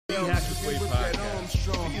Hackers Way podcast.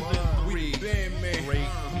 Season 3. Great.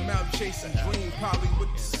 I'm out chasing dream, probably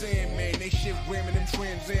with the Sandman. They shit ramming them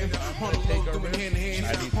trends in. On the low doing hand in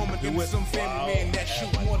hand. Home against some family man that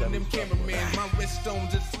shoot more than them cameraman. My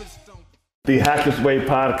wriststones is Flintstones. The Hackers Way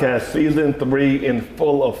podcast, season 3 in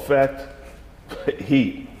full effect.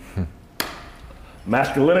 Heat.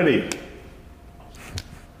 Masculinity.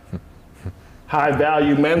 High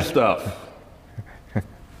value men stuff.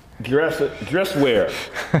 Dress wear.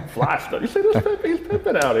 Fly stuff. You see this pimp? He's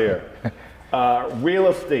pimping out here. Real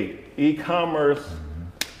estate, e-commerce,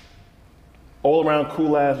 all around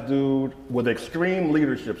cool ass dude with extreme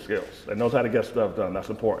leadership skills that knows how to get stuff done. That's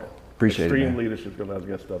important. Appreciate extreme it. Extreme leadership skills, knows how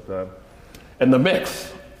to get stuff done. And the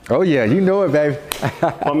mix. Oh yeah, you know it, baby.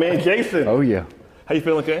 My man Jason. Oh yeah. How you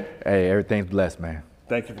feeling, King? Hey, everything's blessed, man.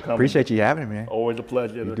 Thank you for coming. Appreciate you having me, man. Always a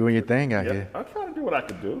pleasure. You're doing your thing out here. I'm trying to do what I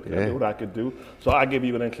could do. Yeah. Do what I could do. So I give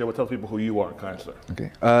you an intro. Tell people who you are, kind sir.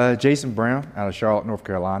 Okay. Jason Brown out of Charlotte, North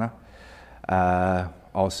Carolina.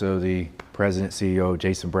 Also the president, CEO of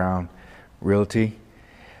Jason Brown Realty.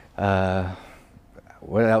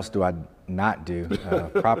 What else do I not do?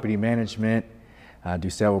 Property management. I do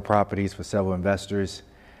several properties for several investors.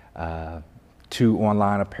 2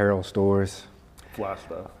 online apparel stores. Fly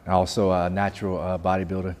stuff. Also a natural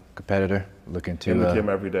bodybuilder competitor. Looking to in the gym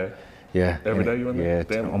every day. Yeah. Every day you in there?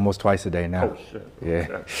 Yeah, almost twice a day now. Oh shit.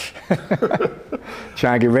 Yeah. Okay.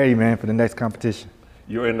 Trying to get ready, man, for the next competition.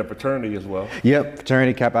 You're in the fraternity as well. Yep,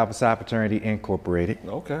 fraternity, Kappa Alpha Psi Fraternity Incorporated.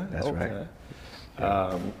 Okay. That's okay.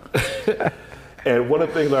 right. And one of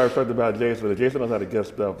the things I respect about Jason is Jason knows how to get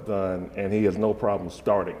stuff done, and he has no problem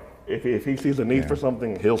starting. If he sees a need for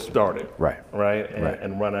something, he'll start it. Right. Right. Right.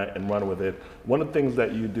 And run with it. One of the things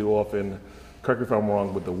that you do often, correct me if I'm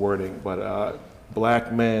wrong with the wording, but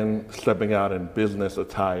black men stepping out in business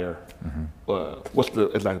attire. Mm-hmm. What's the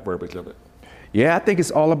exact verbiage of it? Yeah, I think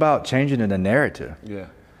it's all about changing the narrative. Yeah.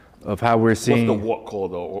 Of how we're seeing. What's the walk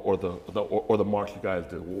called though, or the march you guys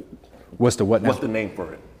do? What's the what now? What's the name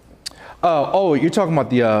for it? Oh, you're talking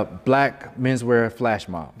about the Black Menswear Flash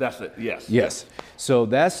Mob. That's it. Yes. Yes. So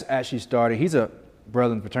that's actually started. He's a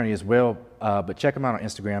brother in the fraternity as well, but check him out on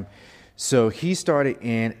Instagram. So he started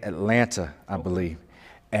in Atlanta, I believe,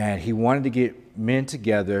 and he wanted to get men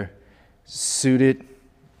together, suited,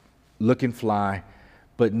 looking fly,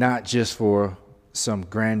 but not just for some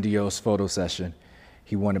grandiose photo session.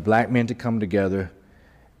 He wanted black men to come together,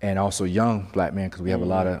 and also young black men, because we have a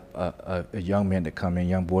lot of young men that come in,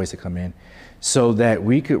 young boys that come in, so that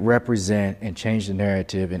we could represent and change the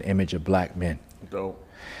narrative and image of black men. Dope.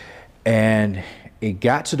 And it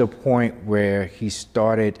got to the point where he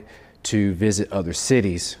started to visit other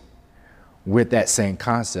cities with that same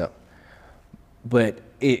concept. But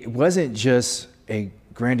it wasn't just a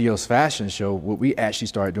grandiose fashion show. What we actually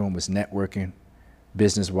started doing was networking,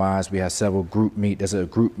 business-wise. We have several group meet. There's a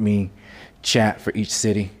group me chat for each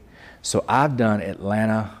city. So I've done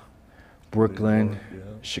Atlanta, Brooklyn,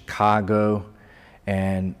 Chicago,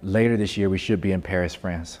 and later this year we should be in Paris,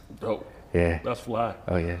 France. Dope. Yeah. That's fly.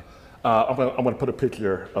 Oh yeah. I'm gonna put a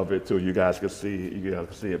picture of it too. You guys can see. You guys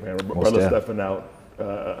can see it, man. Brother stepping out,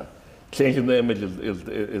 changing the image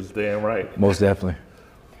is damn right. Most definitely.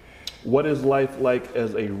 What is life like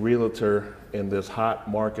as a realtor in this hot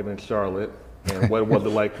market in Charlotte? And what was it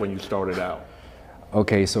like when you started out?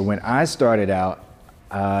 Okay, so when I started out,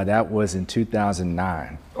 that was in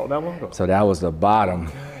 2009. Oh, that long ago. So that was the bottom.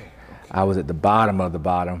 Okay. I was at the bottom of the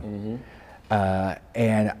bottom. Mm-hmm.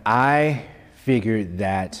 And I figured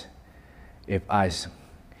that if I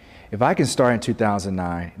can start in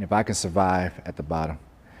 2009, and if I can survive at the bottom,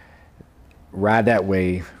 ride that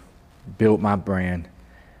wave, build my brand,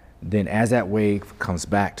 then as that wave comes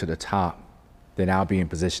back to the top, then I'll be in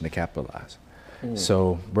position to capitalize.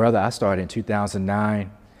 So, brother, I started in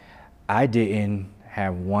 2009. I didn't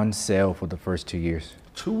have one sale for the first 2 years.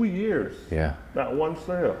 2 years? Yeah. Not one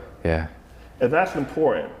sale? Yeah. And that's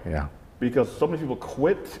important. Yeah. Because so many people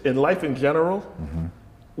quit in life in general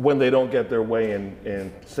when they don't get their way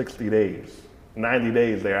in 60 days. 90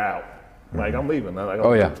 days, they're out. Like, I'm leaving.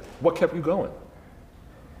 Oh, yeah. What kept you going?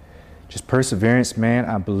 Just perseverance, man.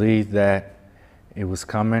 I believe that it was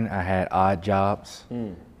coming. I had odd jobs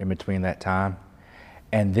in between that time.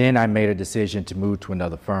 And then I made a decision to move to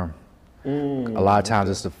another firm. A lot of times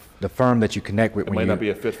it's the firm that you connect with. It might not be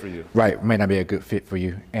a fit for you. Right, it may not be a good fit for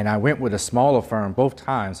you. And I went with a smaller firm both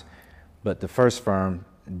times, but the first firm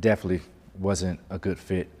definitely wasn't a good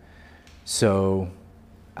fit. So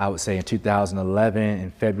I would say in 2011,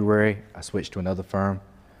 in February, I switched to another firm,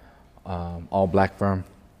 all black firm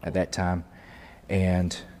at that time.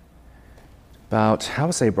 And about, I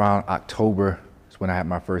would say around October when I had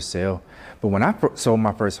my first sale. But when I sold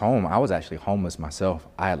my first home, I was actually homeless myself.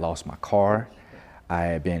 I had lost my car. I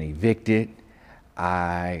had been evicted.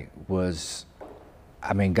 God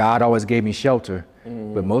always gave me shelter,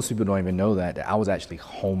 but most people don't even know that I was actually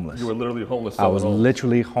homeless. You were literally homeless. I was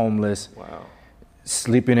literally homeless. Wow.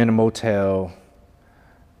 Sleeping in a motel.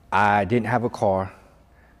 I didn't have a car,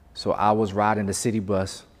 so I was riding the city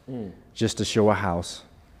bus just to show a house.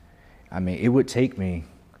 I mean, it would take me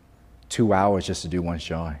 2 hours just to do one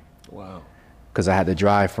showing. Wow. Because I had to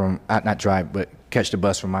drive but catch the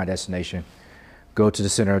bus from my destination, go to the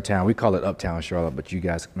center of town. We call it Uptown Charlotte, but you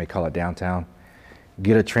guys may call it downtown.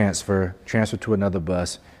 Get a transfer to another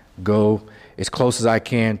bus, go as close as I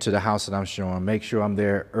can to the house that I'm showing, make sure I'm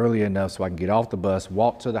there early enough so I can get off the bus,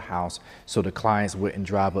 walk to the house so the clients wouldn't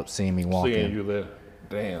drive up seeing me walk in. Seeing you there.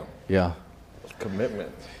 Damn. Yeah. That's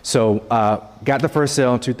commitment. So got the first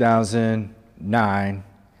sale in 2009.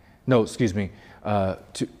 No, excuse me.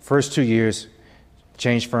 First 2 years,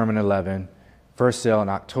 changed firm in 11. First sale in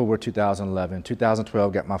October 2011.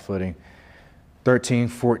 2012 got my footing. 13,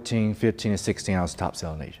 14, 15, and 16, I was top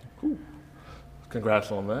selling agent. Cool.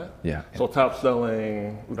 Congrats on that. Yeah. So top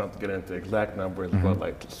selling, we don't have to get into exact numbers, but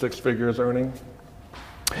like 6 figures earning?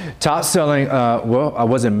 Top selling, well, I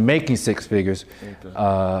wasn't making 6 figures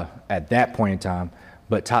at that point in time,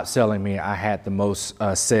 but top selling mean I had the most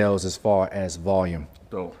sales as far as volume.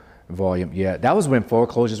 Dope. Volume, yeah. That was when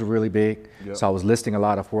foreclosures were really big. Yep. So I was listing a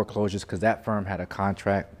lot of foreclosures because that firm had a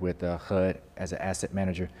contract with HUD as an asset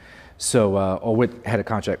manager. So, had a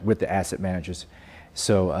contract with the asset managers.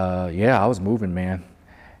 So, yeah, I was moving, man.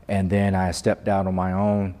 And then I stepped out on my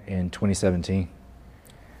own in 2017.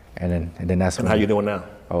 And then that's when. And how you doing now?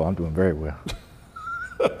 Oh, I'm doing very well.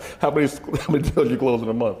 How many deals you close in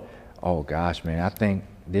a month? Oh gosh, man. I think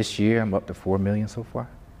this year I'm up to 4 million so far.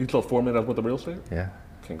 You closed 4 million worth of real estate? Yeah.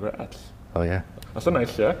 Congrats. Oh yeah. That's a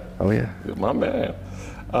nice check. Oh yeah. You're my man.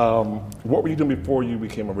 What were you doing before you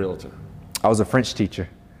became a realtor? I was a French teacher,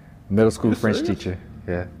 middle school French serious? teacher.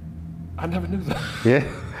 Yeah. I never knew that. Yeah.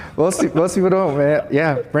 Most people don't, man.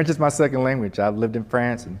 Yeah. French is my second language. I've lived in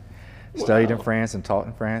France and studied in France and taught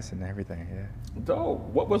in France and everything. Yeah. Dope.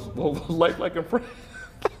 What was life like in France?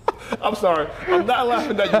 I'm sorry. I'm not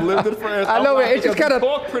laughing that you lived in France. I know, man. It just kind of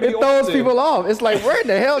it throws people off. It's like, where in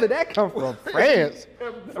the hell did that come from? France.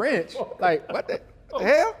 French. Like, what the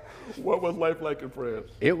hell? What was life like in France?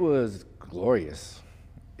 It was glorious.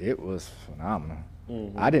 It was phenomenal.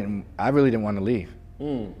 I really didn't want to leave.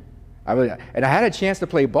 And I had a chance to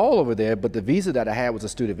play ball over there, but the visa that I had was a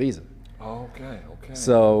student visa. Okay.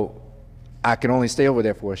 So I could only stay over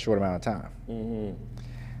there for a short amount of time.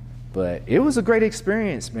 But it was a great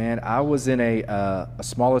experience, man. I was in a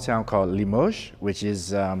smaller town called Limoges, which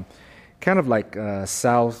is kind of like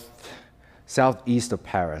southeast of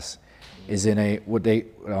Paris. Is in a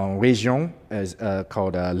région is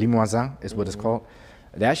called Limousin is what it's called.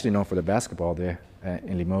 They're actually known for the basketball there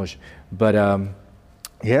in Limoges. But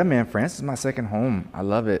yeah, man, France is my second home. I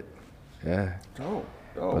love it. Yeah.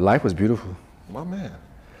 But life was beautiful. My man.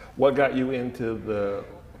 What got you into the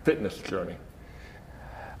fitness journey?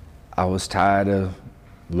 I was tired of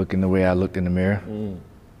looking the way I looked in the mirror.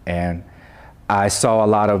 And I saw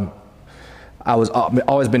I was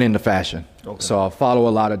always been into fashion. So I follow a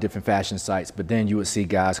lot of different fashion sites, but then you would see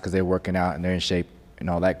guys because they're working out and they're in shape and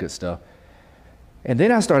all that good stuff. And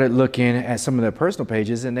then I started looking at some of their personal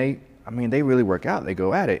pages and they really work out, they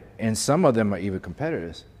go at it. And some of them are even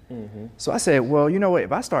competitors. So I said, well, you know what,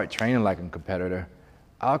 if I start training like a competitor,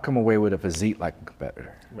 I'll come away with a physique like a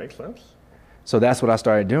competitor. Makes sense. So that's what I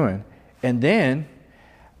started doing. And then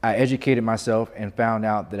I educated myself and found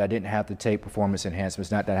out that I didn't have to take performance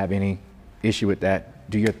enhancements, not that I have any issue with that.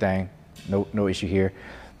 Do your thing, no issue here.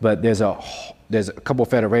 But there's a couple of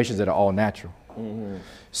federations that are all natural.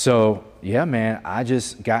 So yeah, man, I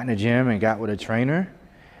just got in the gym and got with a trainer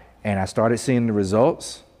and I started seeing the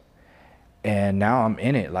results and now I'm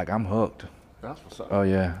in it, like I'm hooked. That's what's up. Oh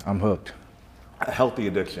yeah, I'm hooked. A healthy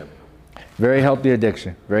addiction. Very healthy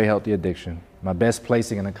addiction, very healthy addiction. My best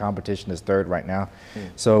placing in the competition is 3rd right now.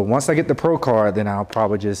 So once I get the pro card, then I'll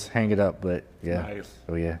probably just hang it up, but yeah. Nice.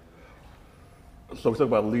 Oh yeah. So we talk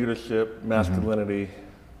about leadership, masculinity.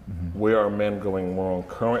 Where are men going wrong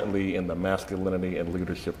currently in the masculinity and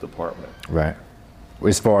leadership department? Right.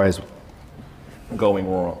 As far as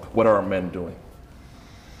going wrong, what are our men doing?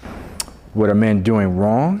 What are men doing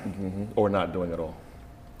wrong? Or not doing at all?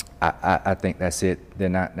 I think that's it. They're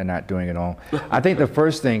not doing it all. I think the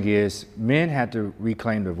first thing is men have to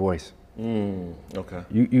reclaim their voice. Okay.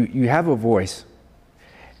 You have a voice,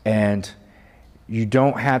 and you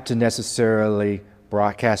don't have to necessarily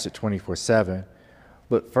broadcast it 24/7,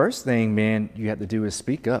 But first thing, man, you have to do is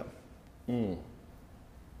speak up. Be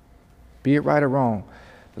it right or wrong.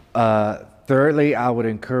 Thirdly, I would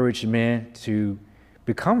encourage men to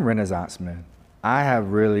become Renaissance men. I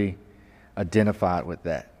have really identified with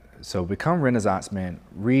that. So become Renaissance men,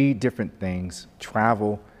 read different things,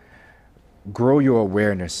 travel, grow your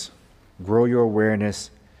awareness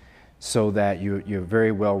so that you're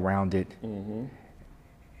very well-rounded,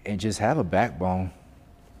 and just have a backbone.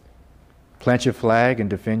 Plant your flag and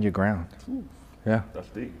defend your ground. Yeah. That's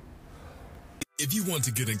deep. If you want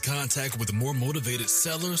to get in contact with more motivated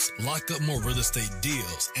sellers, lock up more real estate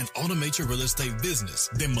deals, and automate your real estate business,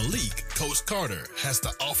 then Malik, Coach Carter, has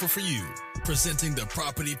the offer for you. Presenting the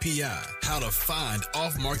Property PI, how to find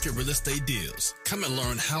off-market real estate deals. Come and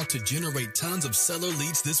learn how to generate tons of seller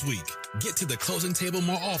leads this week. Get to the closing table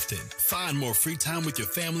more often, find more free time with your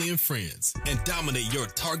family and friends, and dominate your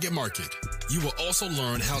target market. You will also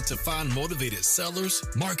learn how to find motivated sellers,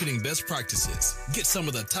 marketing best practices, get some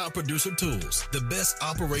of the top producer tools, the best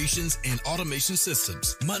operations and automation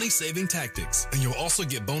systems, money-saving tactics, and you'll also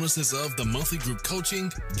get bonuses of the monthly group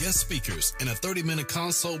coaching, guest speakers, and a 30-minute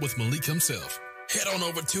consult with Malik himself. Head on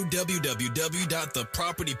over to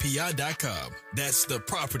www.thepropertypi.com. That's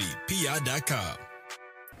thepropertypi.com.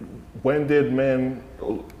 When did men,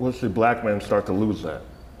 let's say black men, start to lose that?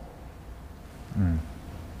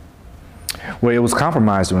 Well, it was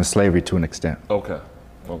compromised during slavery to an extent. Okay.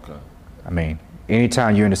 I mean,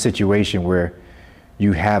 anytime you're in a situation where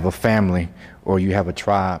you have a family or you have a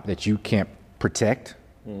tribe that you can't protect,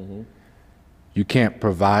 you can't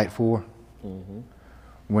provide for,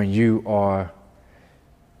 when you are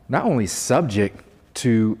not only subject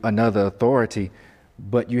to another authority,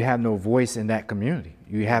 but you have no voice in that community.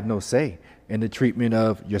 You have no say in the treatment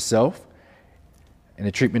of yourself and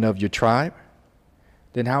the treatment of your tribe.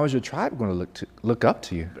 Then how is your tribe going to look up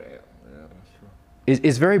to you? Damn. Yeah, that's true.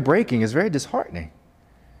 It's very breaking. It's very disheartening.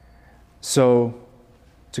 So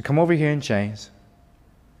to come over here in chains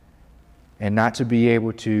and not to be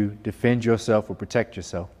able to defend yourself or protect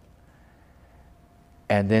yourself,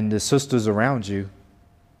 and then the sisters around you,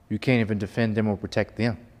 you can't even defend them or protect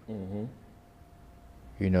them.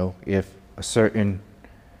 You know, if a certain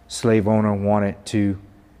slave owner wanted to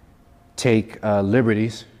take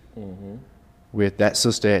liberties with that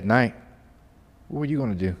sister at night, what were you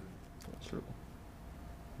going to do? That's true.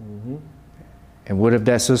 And what if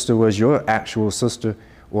that sister was your actual sister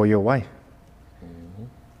or your wife?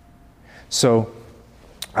 So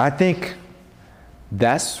I think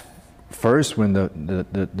that's first when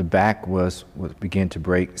the back was began to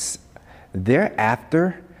break.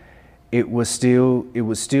 Thereafter, it was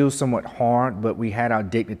still somewhat hard, but we had our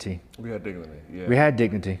dignity. We had dignity, yeah. We had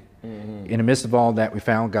dignity. In the midst of all that, we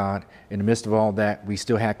found God. In the midst of all that, we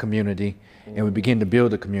still had community, and we began to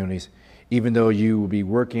build the communities. Even though you would be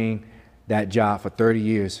working that job for 30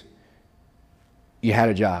 years, you had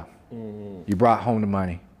a job. You brought home the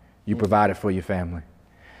money. You provided for your family.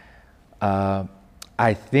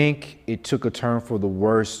 I think it took a turn for the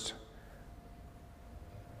worst,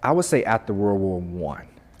 I would say after World War I.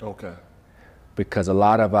 Okay. Because a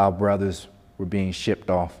lot of our brothers were being shipped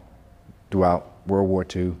off throughout World War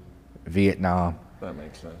II, Vietnam, That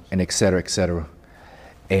makes sense. and et cetera, et cetera.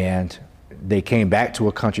 And they came back to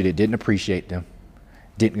a country that didn't appreciate them,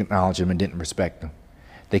 didn't acknowledge them, and didn't respect them.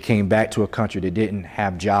 They came back to a country that didn't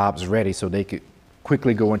have jobs ready so they could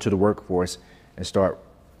quickly go into the workforce and start,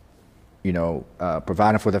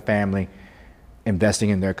 providing for their family, investing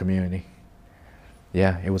in their community.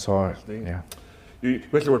 Yeah, it was hard. Yeah. You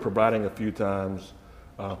mentioned the word providing a few times.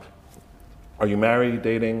 Are you married,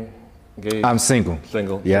 dating, engaged? I'm single.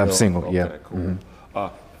 Single? Yeah, I'm single, Okay, yeah. cool.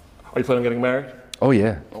 Are you planning on getting married? Oh,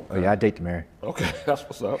 yeah. Okay. Oh, yeah, I date to marry. Okay, that's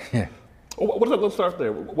what's up. Yeah. What does that, let's start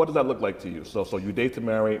there. What does that look like to you? So you date to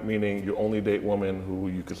marry, meaning you only date women who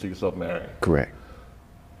you can see yourself marrying. Correct.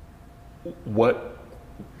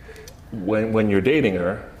 When you're dating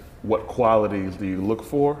her, what qualities do you look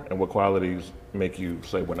for, and what qualities make you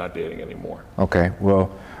say we're not dating anymore? Okay,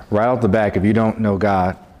 well, right off the back, if you don't know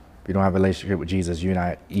God, if you don't have a relationship with Jesus, you're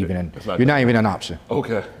not even an option.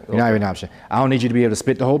 Okay. You're not even an option. I don't need you to be able to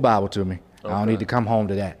spit the whole Bible to me. I don't Okay. need to come home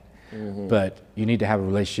to that. But you need to have a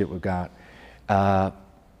relationship with God.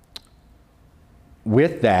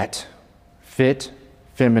 With that, fit,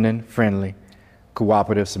 feminine, friendly,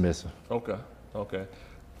 cooperative, submissive. Okay.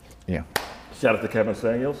 Yeah. Shout out to Kevin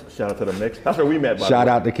Samuels. Shout out to the Mix. That's where we met, by Shout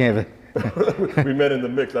the way. out to Kevin. We met in the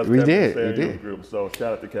Mix. That's We Kevin did, we Samuels did. group. So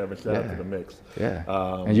shout out to Kevin. Shout out to the Mix. Yeah.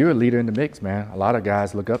 And you're a leader in the mix, man. A lot of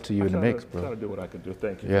guys look up to you in the mix, Trying bro. to do what I can do.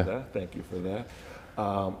 Thank you Yeah. for that. Thank you for that.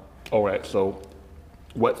 All right. So,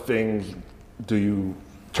 what things do you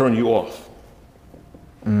turn you off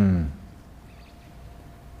Woman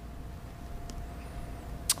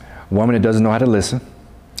that doesn't know how to listen.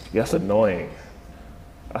 Yeah, that's annoying.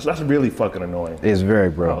 That's really fucking annoying. It's very,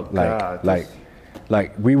 bro. Oh, God,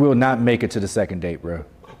 Like we will not make it to the second date, bro.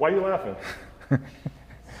 Why are you laughing?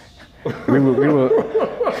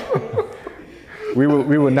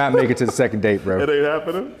 We will not make it to the second date, bro. It ain't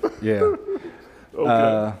happening? Yeah.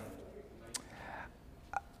 Okay.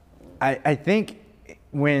 I think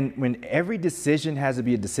when every decision has to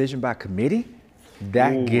be a decision by committee,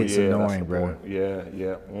 that Ooh, gets yeah, that's annoying, the bro. point. Yeah,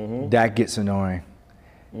 yeah. Mm-hmm. That gets annoying.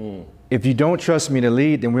 If you don't trust me to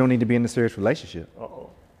lead, then we don't need to be in a serious relationship. Uh-oh.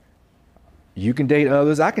 You can date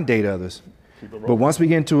others, I can date others. But once we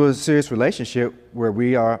get into a serious relationship where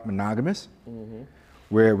we are monogamous,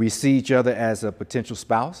 where we see each other as a potential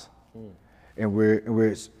spouse, and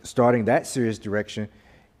we're starting that serious direction,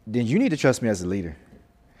 then you need to trust me as a leader.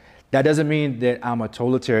 That doesn't mean that I'm a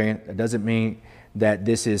totalitarian. That doesn't mean that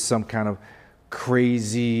this is some kind of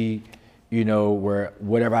crazy, where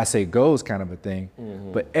whatever I say goes kind of a thing.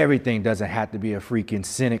 But everything doesn't have to be a freaking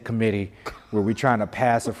Senate committee where we're trying to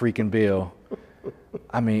pass a freaking bill.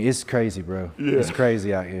 I mean, it's crazy, bro. Yeah. It's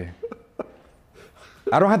crazy out here.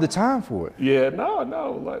 I don't have the time for it. Yeah, no.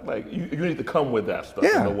 Like you need to come with that stuff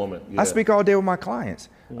in a woman. Yeah. I speak all day with my clients.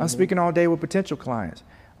 I'm speaking all day with potential clients.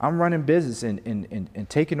 I'm running business and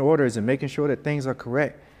taking orders and making sure that things are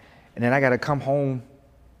correct. And then I got to come home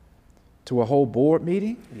to a whole board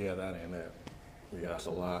meeting. Yeah, that ain't it. Yeah, that's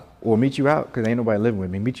a lot. Or meet you out, because ain't nobody living with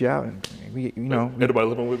me. Meet you out, and Anybody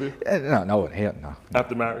living with you? No, hell no.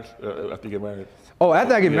 After marriage? After you get married? Oh,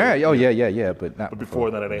 after I get married? Oh, yeah, but not. But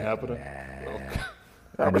before that, it ain't happening?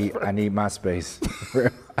 Okay. I need my space.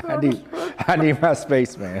 I need my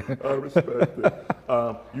space, man. I respect it.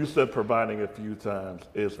 You said providing a few times.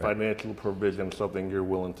 Is financial provision something you're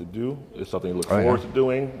willing to do? Is something you look forward to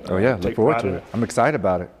doing? Oh yeah, look forward to it. I'm excited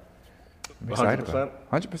about it. 100%?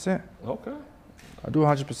 100%. Okay. I do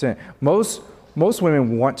 100%. Most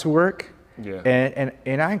women want to work, and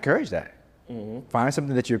I encourage that. Find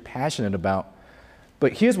something that you're passionate about.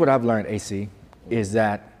 But here's what I've learned, AC, is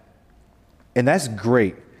that, and that's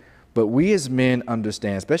great, but we as men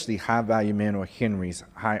understand, especially high-value men or Henrys,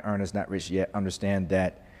 high earners, not rich yet, understand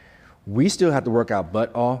that we still have to work our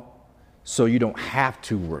butt off so you don't have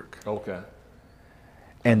to work. Okay.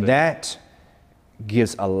 And that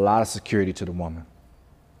gives a lot of security to the woman.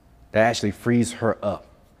 That actually frees her up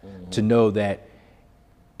to know that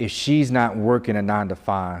if she's not working a 9 to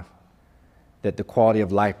 5, that the quality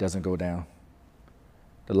of life doesn't go down.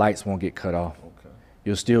 The lights won't get cut off. Okay.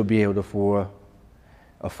 You'll still be able to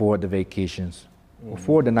afford the vacations,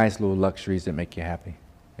 afford the nice little luxuries that make you happy.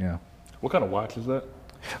 Yeah. What kind of watch is that?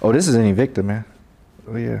 Oh, this is an Invicta, man.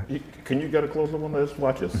 Oh yeah. Can you get a closer one? This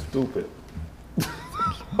watch is stupid.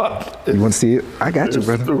 You want to see it? I got you,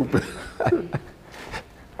 brother. Stupid.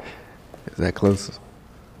 Is that close?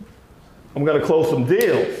 I'm gonna close some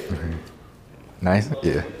deals. Nice.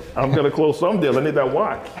 Yeah. I'm gonna close some deals. I need that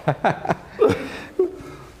watch.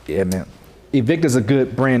 Yeah, man. Invicta's a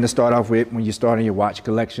good brand to start off with when you're starting your watch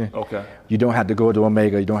collection. Okay. You don't have to go to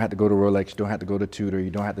Omega. You don't have to go to Rolex. You don't have to go to Tudor. You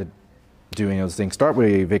don't have to do any of those things. Start with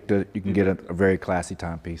Invicta. You can get a very classy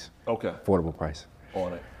timepiece. Okay. Affordable price.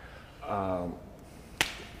 On it.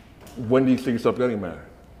 When do you see yourself getting married?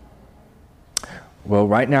 Well,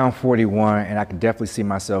 right now I'm 41, and I can definitely see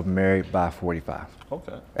myself married by 45.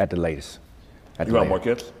 Okay. At the latest. You want more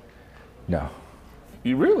kids? No.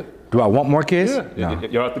 You really? Do I want more kids? Yeah. No.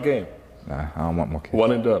 You're out the game. Nah, I don't want more kids.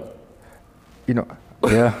 One and done. Yeah.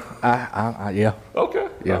 Yeah. Okay.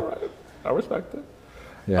 Yeah. All right. I respect it.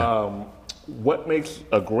 Yeah. What makes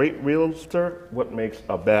a great realtor? What makes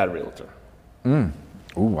a bad realtor? Ooh,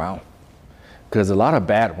 wow. Because a lot of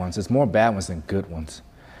bad ones. There's more bad ones than good ones.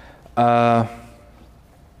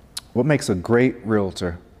 What makes a great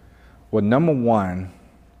realtor? Well, number one,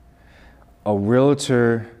 a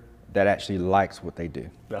realtor that actually likes what they do.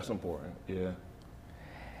 That's important, yeah.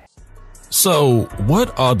 So,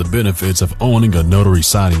 what are the benefits of owning a notary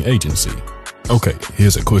signing agency? Okay,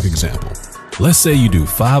 here's a quick example. Let's say you do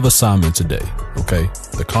 5 assignments a day, okay?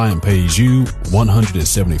 The client pays you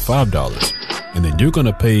 $175, and then you're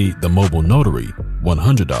gonna pay the mobile notary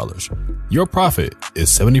 $100. Your profit is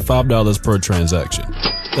 $75 per transaction.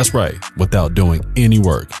 That's right, without doing any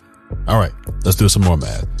work. All right, let's do some more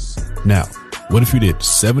math. Now, what if you did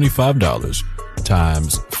 $75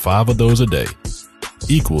 times 5 of those a day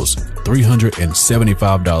equals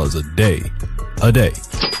 $375 a day.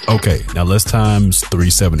 Okay, now let's times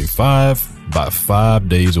 375 by 5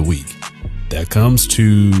 days a week. That comes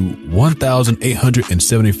to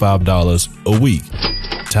 $1,875 a week.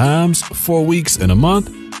 Times 4 weeks in a month,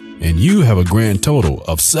 and you have a grand total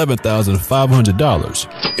of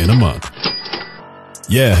 $7,500 in a month.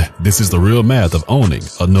 Yeah, this is the real math of owning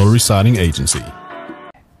a notary signing agency.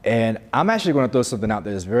 And I'm actually going to throw something out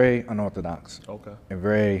there that's very unorthodox. Okay.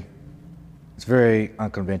 And it's very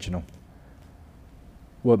unconventional.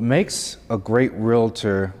 What makes a great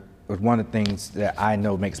realtor, or one of the things that I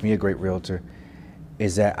know makes me a great realtor,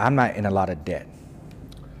 is that I'm not in a lot of debt.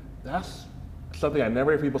 That's something I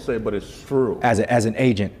never hear people say, but it's true. As an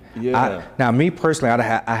agent. Yeah. Now, me personally,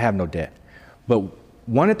 I have no debt. But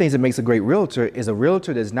one of the things that makes a great realtor is a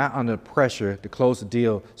realtor that's not under pressure to close the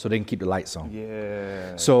deal so they can keep the lights on.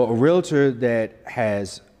 Yeah. So a realtor that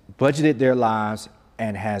has budgeted their lives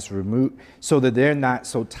and has removed, so that they're not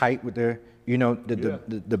so tight with their,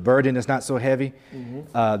 the burden is not so heavy,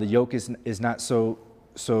 the yoke is not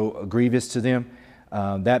so grievous to them.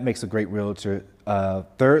 That makes a great realtor.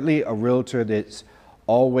 Thirdly, a realtor that's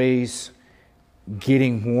always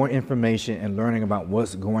getting more information and learning about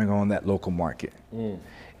what's going on in that local market.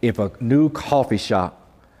 If a new coffee shop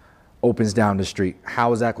opens down the street,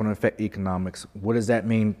 how is that going to affect economics? What does that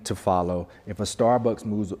mean to follow? If a Starbucks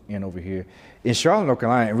moves in over here, in Charlotte, North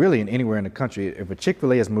Carolina, and really in anywhere in the country, if a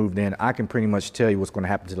Chick-fil-A has moved in, I can pretty much tell you what's going to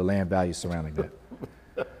happen to the land value surrounding that.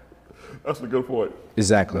 That's a good point.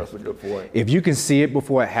 Exactly. That's a good point. If you can see it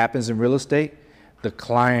before it happens in real estate, the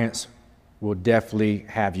clients will definitely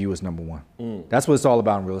have you as number one. That's what it's all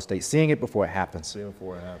about in real estate, seeing it before it happens. See it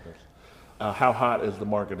before it happens. How hot is the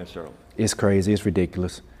market in Charlotte? It's crazy, it's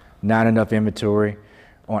ridiculous. Not enough inventory.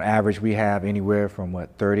 On average, we have anywhere from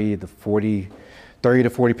 30 to 40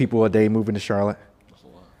 people a day moving to Charlotte. That's a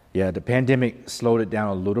lot. Yeah, the pandemic slowed it down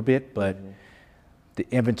a little bit, but the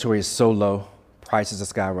inventory is so low, prices are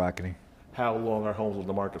skyrocketing. How long are homes on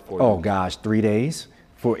the market for? Oh gosh, 3 days.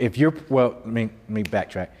 Let me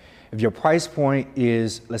backtrack. If your price point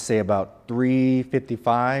is, let's say, about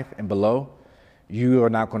 $355 and below, you are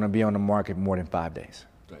not going to be on the market more than 5 days.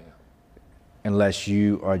 Damn. Unless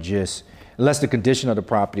the condition of the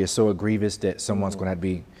property is so egregious that someone's going to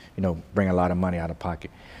be, bring a lot of money out of pocket.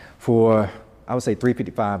 For, I would say,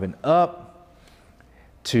 $355 and up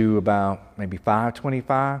to about maybe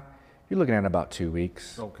 $525, you're looking at about 2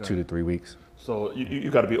 weeks, 2 to 3 weeks. So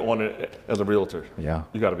you got to be on it as a realtor. Yeah.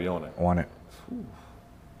 You got to be on it. On it.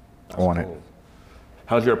 That's On cool. it.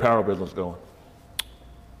 How's your apparel business going?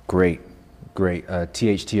 Great.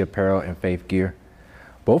 THT Apparel and Faith Gear.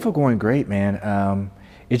 Both are going great, man.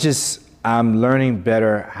 I'm learning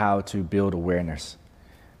better how to build awareness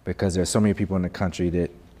because there's so many people in the country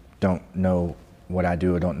that don't know what I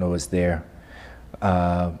do or don't know it's there.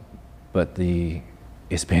 But the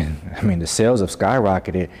sales have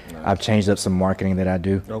skyrocketed. Nice. I've changed up some marketing that I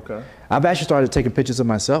do. Okay. I've actually started taking pictures of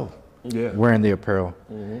myself wearing the apparel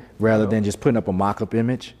rather than just putting up a mock-up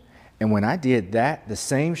image. And when I did that, the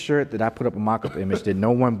same shirt that I put up a mock-up image that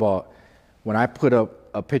no one bought, when I put up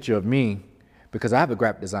a picture of me, because I have a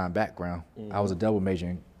graphic design background, I was a double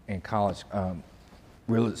major in college,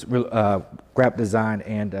 graphic design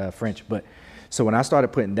and French. But so when I started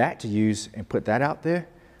putting that to use and put that out there,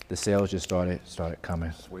 the sales just started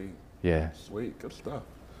coming. Sweet. Yeah. Sweet, good stuff.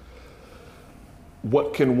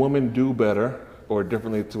 What can women do better or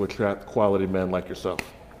differently to attract quality men like yourself?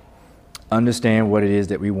 Understand what it is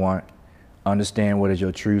that we want. Understand what is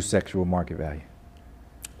your true sexual market value.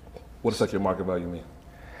 What does sexual market value mean?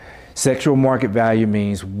 Sexual market value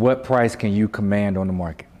means what price can you command on the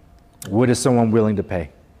market? What is someone willing to pay?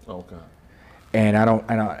 Okay. And I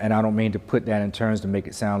don't mean to put that in terms to make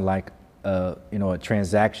it sound like a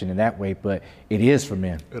transaction in that way, but it is for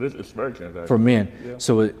men. It is. It's very transactional. For men. Yeah.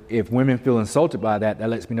 So if women feel insulted by that, that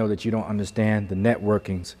lets me know that you don't understand the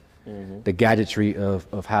networkings, the gadgetry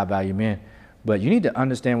of high value men. But you need to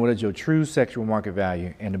understand what is your true sexual market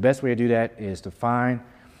value. And the best way to do that is to find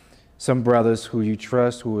some brothers who you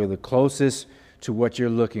trust, who are the closest to what you're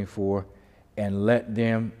looking for, and let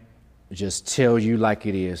them just tell you like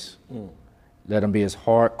it is. Let them be as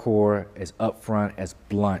hardcore, as upfront, as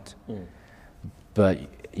blunt. But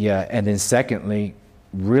yeah, and then secondly,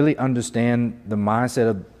 really understand the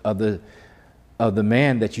mindset of the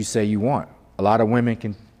man that you say you want. A lot of women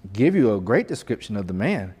can give you a great description of the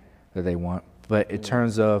man that they want, but in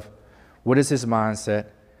terms of what is his mindset,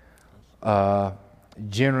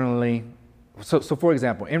 generally, so for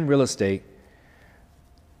example, in real estate,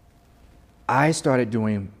 I started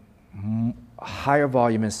doing higher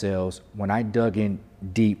volume in sales when I dug in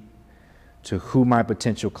deep to who my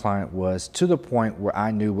potential client was, to the point where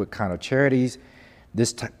I knew what kind of charities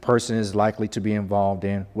this person is likely to be involved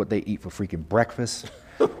in, what they eat for freaking breakfast,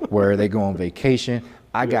 where they go on vacation.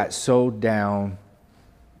 I got so down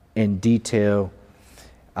in detail,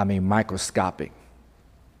 microscopic,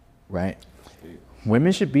 right?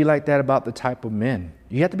 Women should be like that about the type of men.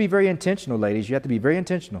 You have to be very intentional, ladies. You have to be very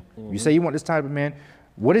intentional. You say you want this type of man.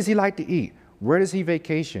 What does he like to eat? Where does he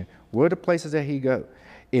vacation? Where are the places that he go?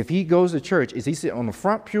 If he goes to church, is he sitting on the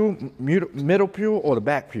front pew, middle pew, or the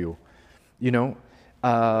back pew? You know,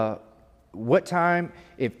 what time,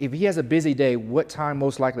 if he has a busy day, what time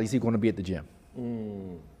most likely is he going to be at the gym?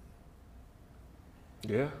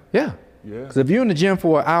 Yeah. Yeah. Yeah. Because if you're in the gym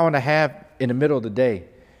for an hour and a half in the middle of the day,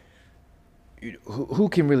 who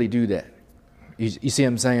can really do that? You see what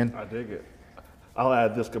I'm saying? I dig it. I'll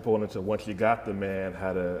add this component to once you got the man,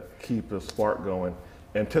 how to keep his spark going,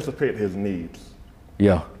 anticipate his needs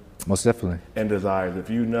Yeah, most definitely. and desires. If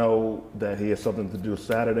you know that he has something to do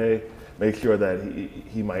Saturday, make sure that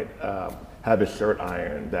he might have his shirt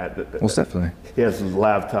ironed, that Most definitely. he has his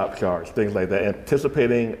laptop charged, things like that.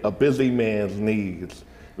 Anticipating a busy man's needs,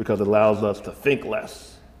 because it allows us to think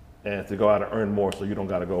less and to go out and earn more, so you don't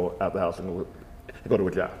got to go out the house and go to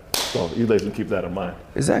a job. So you ladies can keep that in mind.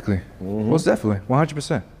 Exactly. Most definitely.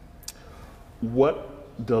 100%.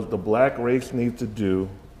 What does the black race need to do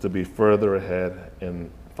to be further ahead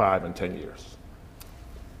in 5 and 10 years?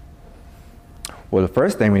 Well, the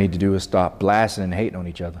first thing we need to do is stop blasting and hating on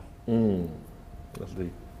each other. That's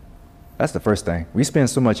deep. That's the first thing. We spend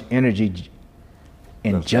so much energy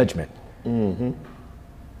in judgment.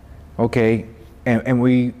 Okay, and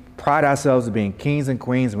we pride ourselves as being kings and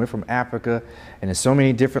queens, and we're from Africa, and there's so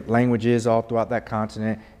many different languages all throughout that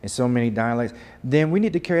continent, and so many dialects. Then we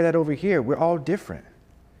need to carry that over here. We're all different.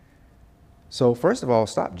 So first of all,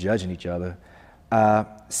 stop judging each other.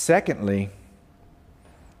 Secondly,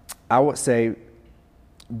 I would say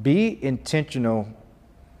be intentional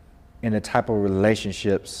in the type of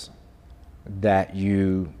relationships that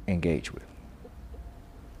you engage with.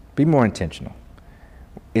 Be more intentional.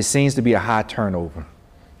 It seems to be a high turnover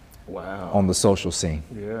Wow. on the social scene,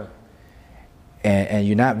 Yeah. and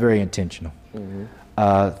you're not very intentional.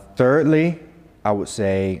 Thirdly, I would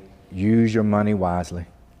say use your money wisely.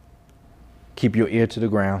 Keep your ear to the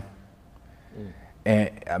ground.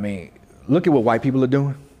 And I mean, look at what white people are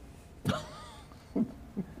doing.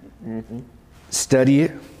 Study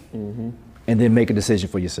it, and then make a decision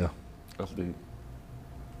for yourself. That's deep.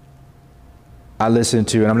 I listen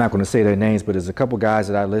to, and I'm not going to say their names, but there's a couple guys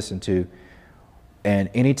that I listen to, and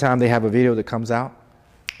anytime they have a video that comes out,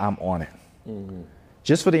 I'm on it.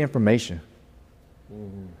 Just for the information.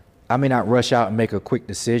 I may not rush out and make a quick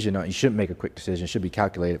decision. You shouldn't make a quick decision. It should be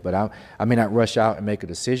calculated. But I may not rush out and make a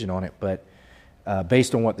decision on it, but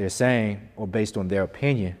based on what they're saying or based on their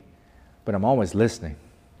opinion, but I'm always listening.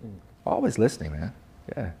 Always listening, man.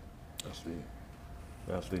 Yeah. That's deep.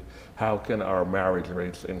 That's deep. How can our marriage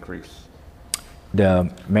rates increase?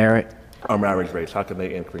 The Our marriage rates, how can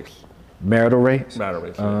they increase? marital rates? Marital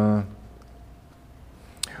rates. Yeah.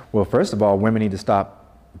 Well, first of all, women need to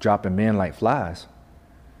stop dropping men like flies.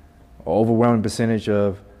 An overwhelming percentage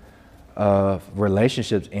of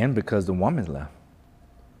relationships end because the woman's left.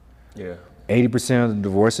 Yeah. 80% of the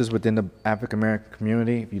divorces within the African American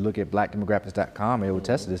community, if you look at blackdemographics.com, it will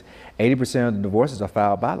test this, 80% of the divorces are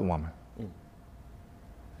filed by the woman.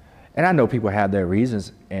 And I know people have their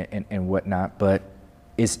reasons and whatnot, but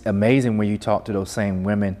it's amazing when you talk to those same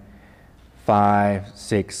women 5,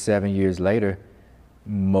 6, 7 years later,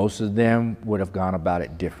 most of them would have gone about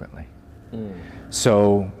it differently.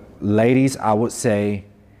 So ladies, I would say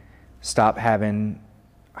stop having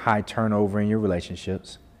high turnover in your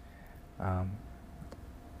relationships.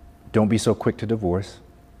 Don't be so quick to divorce,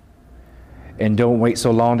 and don't wait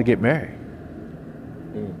so long to get married.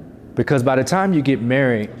 Because by the time you get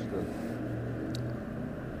married,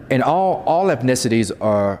 and all ethnicities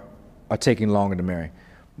are taking longer to marry.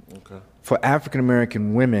 Okay. For African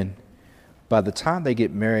American women, by the time they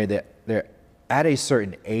get married, they're at a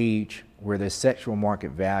certain age where their sexual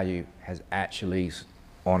market value has actually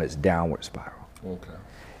on its downward spiral. Okay.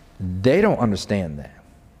 They don't understand that.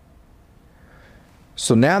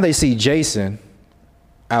 So now they see Jason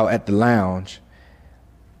out at the lounge,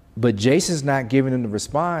 but Jason's not giving them the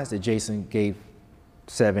response that Jason gave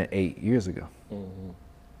 7, 8 years ago.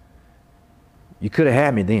 You could have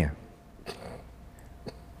had me then.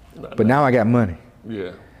 But now I got money.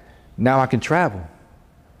 Yeah. Now I can travel.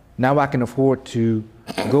 Now I can afford to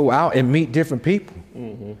go out and meet different people.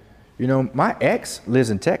 You know, my ex lives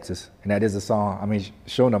in Texas, and that is a song. I mean,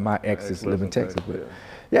 showing up my exes live in Texas. But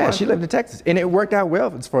yeah, she lived in Texas, and it worked out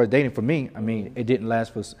well as far as dating for me. I mean, it didn't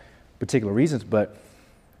last for particular reasons, but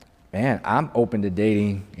man, I'm open to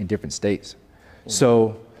dating in different states.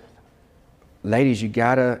 So, ladies, you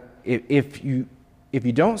gotta, if you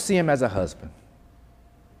don't see him as a husband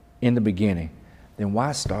in the beginning, then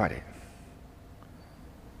why start it?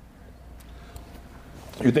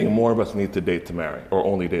 You think more of us need to date to marry, or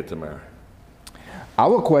only date to marry? I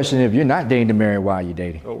would question if you're not dating to marry, why are you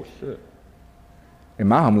dating? Oh shit. In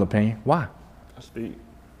my humble opinion, why? That's deep.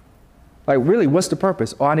 Like, really, what's the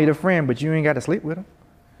purpose? Oh, I need a friend, but you ain't got to sleep with him.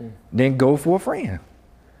 Then go for a friend.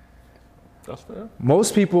 That's fair.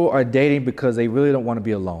 Most people are dating because they really don't want to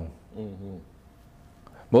be alone.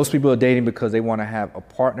 Most people are dating because they want to have a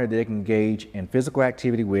partner that they can engage in physical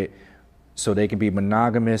activity with, so they can be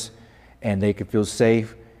monogamous and they can feel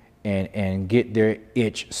safe and get their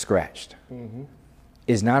itch scratched.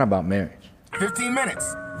 It's not about marriage. 15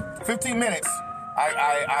 minutes. 15 minutes.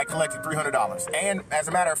 I collected $300. And as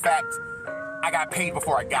a matter of fact, I got paid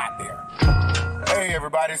before I got there. Hey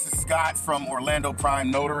everybody, this is Scott from Orlando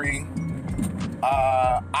Prime Notary.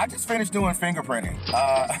 I just finished doing fingerprinting.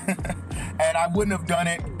 And I wouldn't have done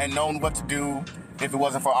it and known what to do if it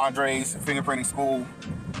wasn't for Andre's fingerprinting school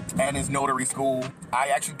and his notary school. I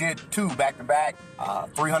actually did 2 back-to-back,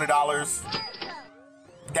 $300.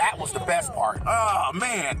 That was the best part. Oh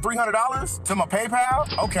man, $300 to my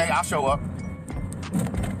PayPal? Okay, I'll show up.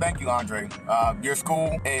 Thank you, Andre. Your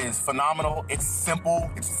school is phenomenal. It's simple.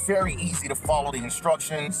 It's very easy to follow the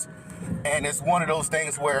instructions. And it's one of those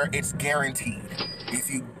things where it's guaranteed. If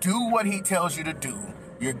you do what he tells you to do,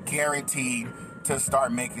 you're guaranteed to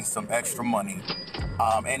start making some extra money.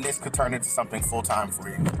 And this could turn into something full-time for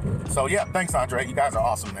you. So yeah, thanks, Andre. You guys are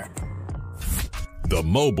awesome there. The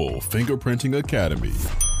Mobile Fingerprinting Academy.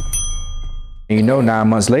 You know, 9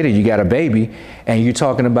 months later, you got a baby, and you're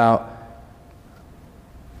talking about,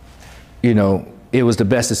 you know, it was the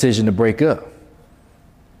best decision to break up.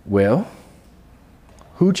 Well,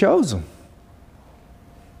 who chose him?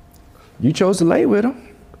 You chose to lay with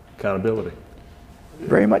him. Accountability.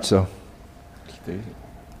 Very much so. Steve.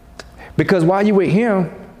 Because while you with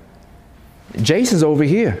him, Jason's over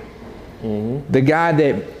here. The guy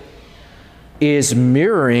that is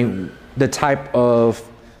mirroring the type of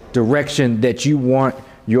direction that you want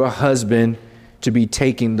your husband to be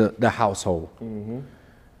taking the household.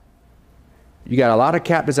 You got a lot of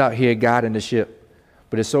captains out here guiding the ship,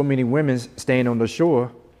 but there's so many women staying on the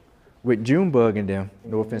shore with Junebug in them.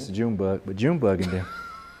 No offense to Junebug, but Junebug in them.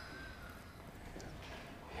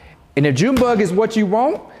 And if Junebug is what you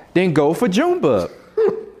want, then go for Junebug.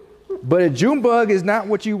 But if Junebug is not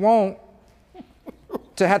what you want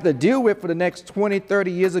to have to deal with for the next 20,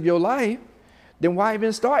 30 years of your life, then why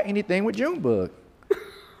even start anything with Junebug?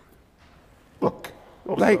 Look,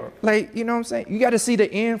 Like, you know what I'm saying? You got to see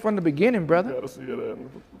the end from the beginning, brother. gotta see it.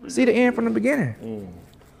 See the end from the beginning.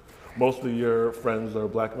 Most of your friends are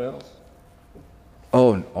black males.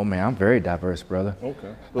 Oh man, I'm very diverse, brother.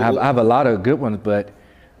 Okay. I have a lot of good ones, but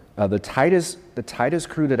the tightest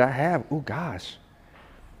crew that I have, oh gosh,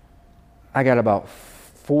 I got about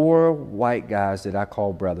 4 white guys that I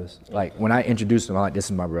call brothers. Like when I introduce them, I'm like, this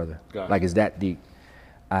is my brother. Like it's that deep.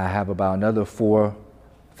 I have about another 4,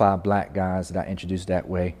 5 black guys that I introduce that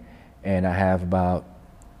way, and I have about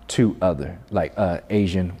 2 other, like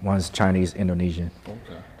Asian, one's Chinese, Indonesian.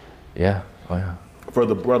 Okay. Yeah. Oh yeah. For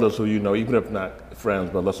the brothers who you know, even if not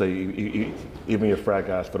friends, but let's say even your frat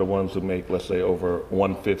guys, for the ones who make, let's say, over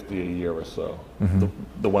 150 a year or so,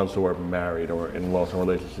 the ones who are married or in long-term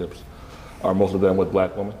relationships, are most of them with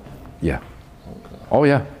black women? Yeah. Okay. Oh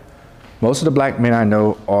yeah. Most of the black men I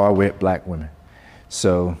know are with black women.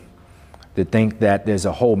 So to think that there's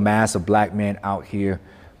a whole mass of black men out here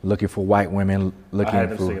looking for white women, looking for... I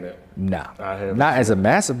haven't seen it. No. I haven't. Not as a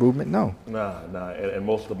massive movement, no. Nah. And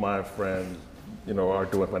most of my friends, you know, are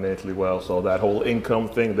doing financially well. So that whole income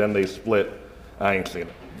thing, then they split. I ain't seen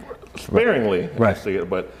it. Sparingly, I see it,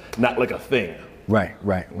 but not like a thing. Right.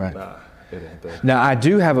 Nah, it ain't there. Now, I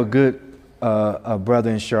do have a good a brother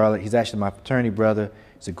in Charlotte. He's actually my fraternity brother.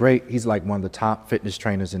 He's like one of the top fitness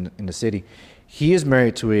trainers in the city. He is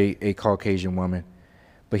married to a Caucasian woman.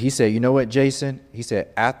 But he said, you know what, Jason? He said,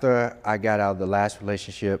 after I got out of the last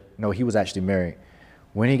relationship, no, he was actually married.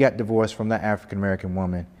 When he got divorced from that African-American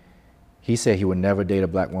woman, he said he would never date a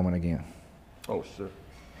black woman again. Oh, shit.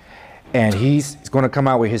 And he's going to come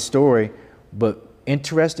out with his story. But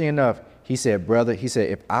interesting enough, he said, brother, he said,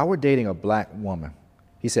 if I were dating a black woman,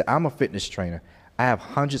 he said, I'm a fitness trainer. I have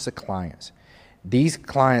hundreds of clients. These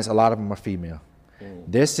clients, a lot of them are female.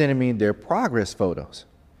 They're sending me their progress photos.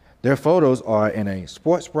 Their photos are in a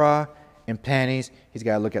sports bra and panties. He's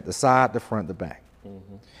got to look at the side, the front, the back.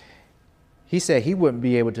 He said he wouldn't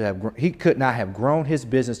be able to have, he could not have grown his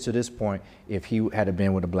business to this point if he had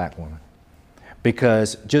been with a black woman.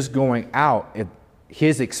 Because just going out,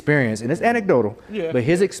 his experience, and it's anecdotal, but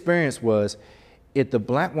his experience was, if the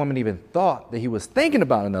black woman even thought that he was thinking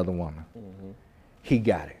about another woman, he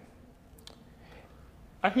got it.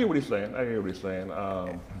 I hear what he's saying.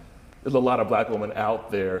 There's a lot of black women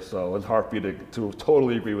out there, so it's hard for you to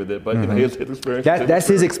totally agree with it. But you know, his experience. That's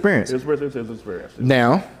his experience. His experience.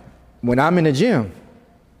 Now, when I'm in the gym,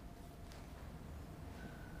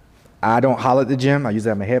 I don't holler at the gym. I usually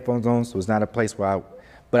have my headphones on, so it's not a place where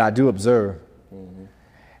but I do observe.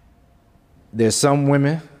 There's some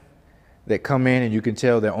women that come in and you can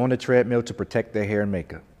tell they're on the treadmill to protect their hair and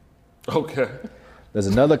makeup. Okay. There's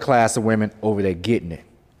another class of women over there getting it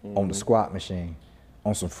on the squat machine,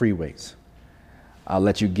 on some free weights. I'll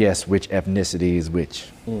let you guess which ethnicity is which.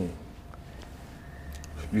 You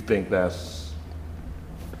think that's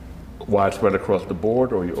widespread across the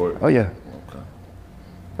board, or? Oh yeah. Okay.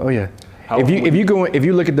 Oh yeah. If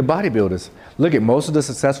you look at the bodybuilders, look at most of the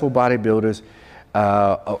successful bodybuilders,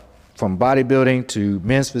 from bodybuilding to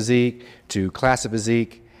men's physique to classic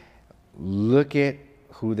physique. Look at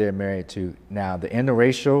who they're married to. Now, the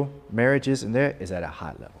interracial marriages in there is at a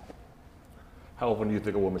high level. How often do you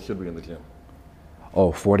think a woman should be in the gym?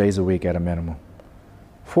 Oh, 4 days a week at a minimum.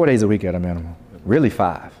 4 days a week at a minimum. Really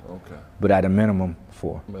 5. Okay. But at a minimum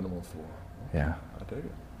 4. Minimum 4. Yeah. I dig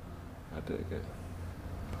it.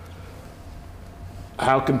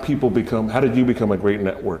 How did you become a great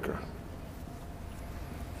networker?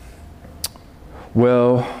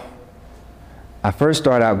 Well, I first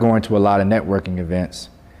started out going to a lot of networking events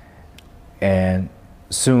and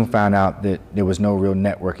soon found out that there was no real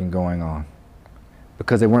networking going on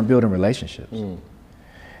because they weren't building relationships.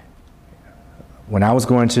 When I was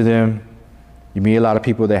going to them, you meet a lot of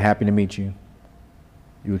people that are happy to meet you.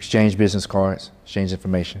 You exchange business cards, exchange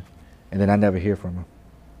information, and then I never hear from them.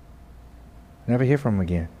 Never hear from them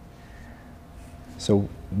again. So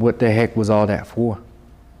what the heck was all that for?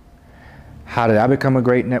 How did I become a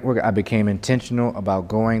great networker? I became intentional about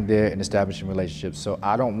going there and establishing relationships. So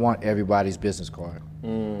I don't want everybody's business card.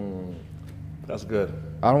 That's good.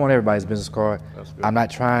 I don't want everybody's business card. That's good. I'm not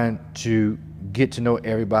trying to get to know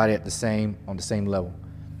everybody on the same level.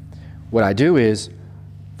 What I do is,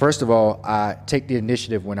 first of all, I take the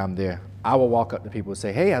initiative when I'm there. I will walk up to people and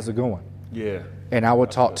say, hey, how's it going? Yeah. And I will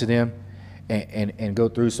talk to them and go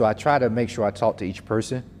through. So I try to make sure I talk to each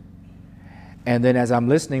person. And then as I'm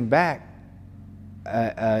listening back,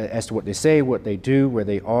 as to what they say, what they do, where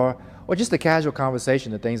they are, or just a casual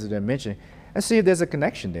conversation, the things that they're mentioning, and see if there's a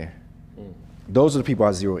connection there. Those are the people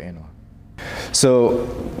I zero in on. So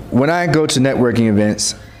when I go to networking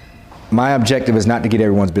events, my objective is not to get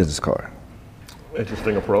everyone's business card.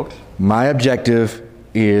 Interesting approach. My objective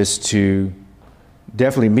is to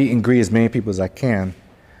definitely meet and greet as many people as I can,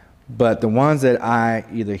 but the ones that I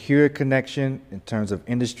either hear a connection in terms of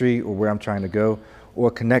industry or where I'm trying to go, or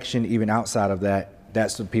connection even outside of that,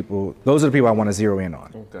 those are the people I want to zero in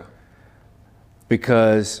on. Okay.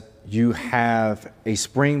 Because you have a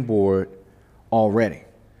springboard already.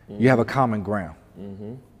 You have a common ground.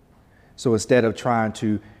 So instead of trying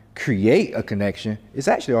to create a connection, it's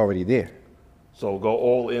actually already there. So go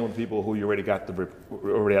all in with people who you already have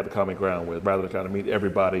the common ground with, rather than kind of meet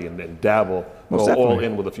everybody and then dabble. Most go definitely. all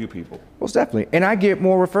in with a few people. Most definitely. And I get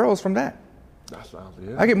more referrals from that. That sounds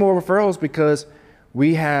good. I get more referrals because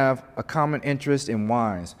we have a common interest in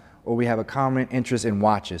wines, or we have a common interest in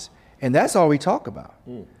watches. And that's all we talk about.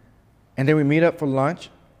 And then we meet up for lunch.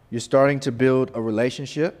 You're starting to build a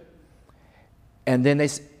relationship. And then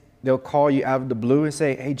they'll call you out of the blue and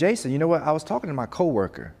say, hey, Jason, you know what? I was talking to my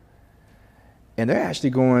coworker, and they're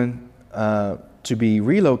actually going to be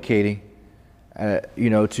relocating,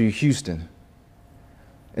 to Houston.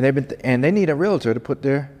 And they need a realtor to put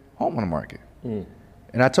their home on the market.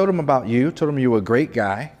 And I told them about you, told them you were a great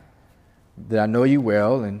guy, that I know you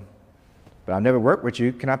well, but I've never worked with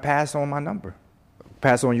you. Can I pass on my number?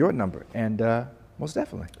 Pass on your number? And most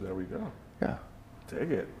definitely. There we go. Yeah. Take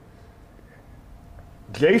it.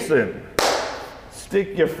 Jason,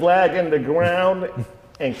 stick your flag in the ground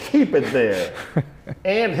and keep it there.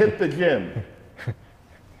 And hit the gym.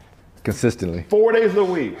 Consistently. 4 days a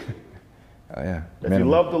week. Oh, yeah. If you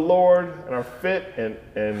love the Lord and are fit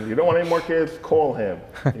and you don't want any more kids, call him.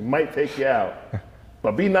 He might take you out.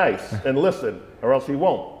 But be nice and listen, or else he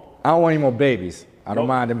won't. I don't want any more babies. I don't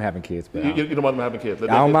mind them having kids. But You don't want them having kids? I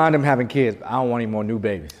don't mind them having kids, but I don't want any more new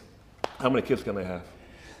babies. How many kids can they have?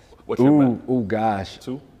 What's your math? Ooh, gosh.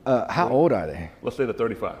 2? How old are they? Let's say they're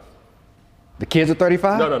 35. The kids are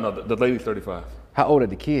 35? No. The lady's 35. How old are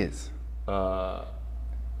the kids?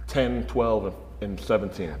 10, 12, and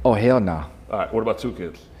 17. Oh, hell no. All right, what about 2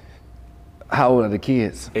 kids? How old are the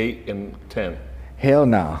kids? 8 and 10. Hell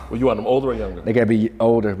no. Well, you want them older or younger? They gotta be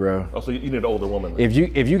older, bro. Oh, so you need an older woman then.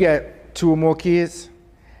 If you got 2 or more kids,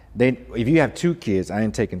 if you have 2 kids, I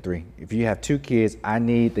ain't taking 3. If you have 2 kids, I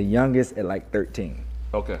need the youngest at like 13.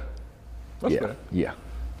 Okay. That's Yeah, good. yeah.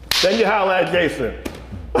 Then you holler at Jason.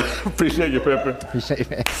 Appreciate you, Pimpin. Appreciate it,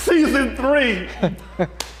 man. Season 3.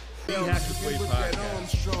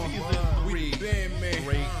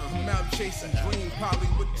 I'm out chasing dream, probably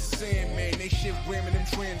with the Sandman. They shit ramming them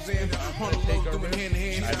trends in. On the low doing hand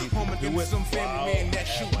in hand. Home and some family man. That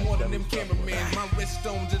shoot more than them cameraman. My wrist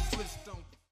stones is Flintstones.